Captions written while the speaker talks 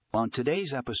On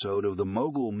today's episode of the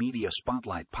Mogul Media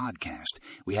Spotlight podcast,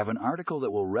 we have an article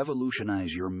that will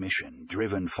revolutionize your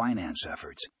mission-driven finance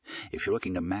efforts. If you're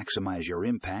looking to maximize your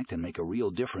impact and make a real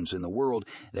difference in the world,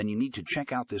 then you need to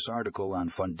check out this article on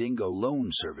Fundingo loan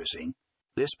servicing.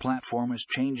 This platform is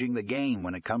changing the game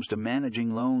when it comes to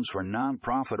managing loans for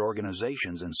nonprofit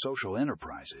organizations and social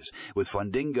enterprises. With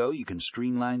Fundingo, you can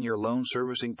streamline your loan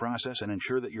servicing process and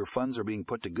ensure that your funds are being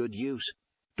put to good use.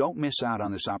 Don't miss out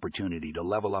on this opportunity to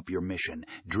level up your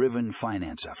mission-driven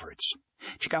finance efforts.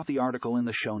 Check out the article in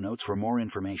the show notes for more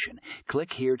information.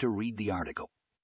 Click here to read the article.